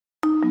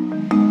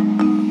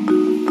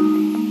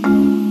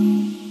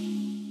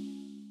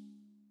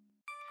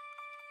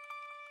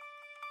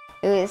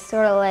It was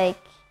sort of like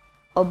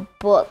a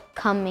book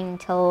coming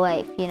to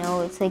life, you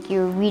know? It's like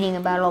you're reading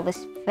about all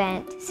this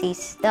fantasy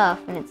stuff,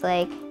 and it's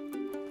like,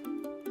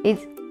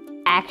 it's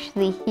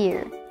actually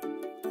here.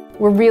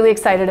 We're really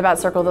excited about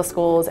Circle the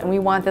Schools, and we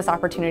want this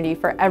opportunity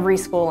for every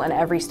school and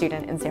every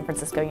student in San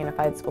Francisco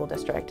Unified School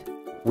District.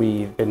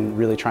 We've been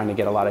really trying to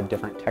get a lot of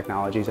different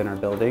technologies in our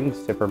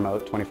buildings to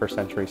promote 21st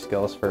century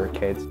skills for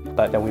kids,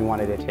 but then we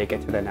wanted to take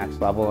it to the next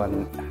level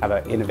and have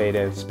an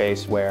innovative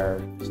space where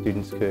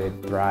students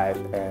could thrive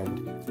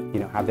and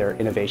have their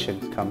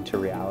innovations come to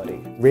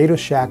reality.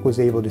 Radioshack was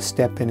able to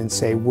step in and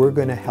say, we're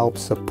going to help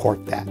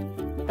support that.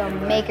 The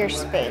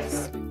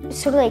makerspace.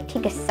 Sort of like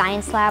take a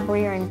science lab where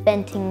you're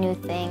inventing new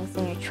things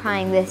and you're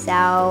trying this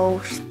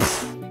out.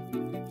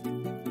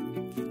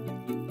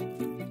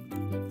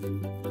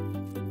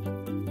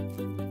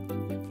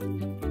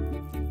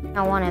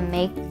 I want to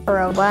make a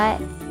robot.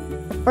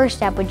 The first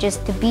step would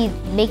just to be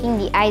making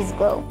the eyes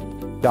glow.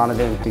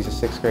 Donovan, he's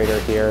a 6th grader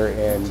here,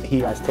 and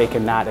he has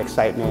taken that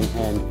excitement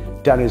and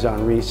done his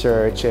own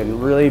research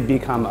and really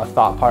become a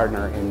thought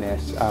partner in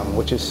this,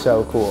 which is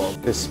so cool.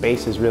 This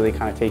space is really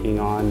kind of taking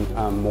on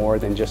more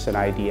than just an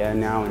idea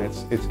now, and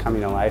it's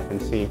coming to life,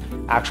 and see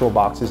actual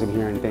boxes in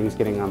here and things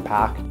getting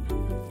unpacked.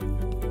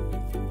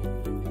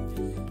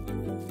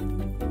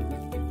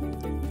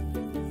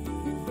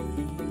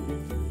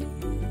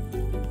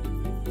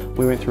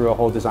 We went through a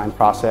whole design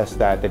process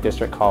that the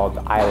district called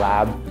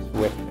iLab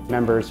with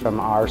members from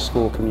our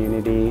school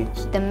community.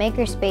 The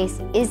makerspace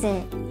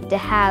isn't to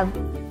have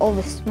all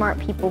the smart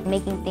people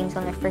making things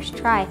on their first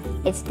try.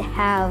 It's to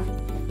have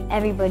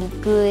everybody,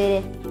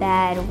 good,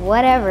 bad,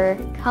 whatever,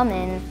 come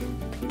in,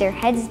 put their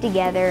heads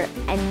together,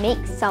 and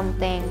make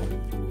something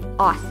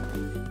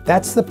awesome.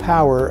 That's the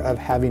power of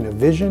having a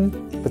vision,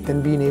 but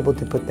then being able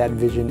to put that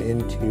vision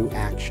into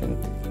action.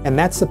 And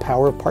that's the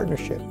power of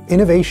partnership.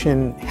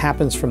 Innovation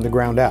happens from the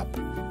ground up.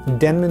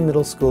 Denman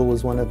Middle School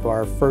was one of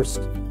our first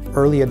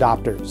early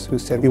adopters who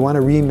said, we want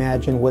to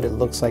reimagine what it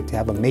looks like to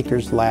have a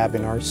maker's lab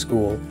in our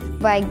school.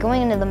 By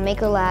going into the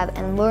maker lab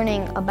and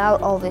learning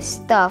about all this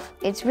stuff,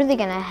 it's really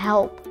going to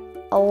help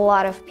a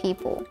lot of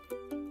people.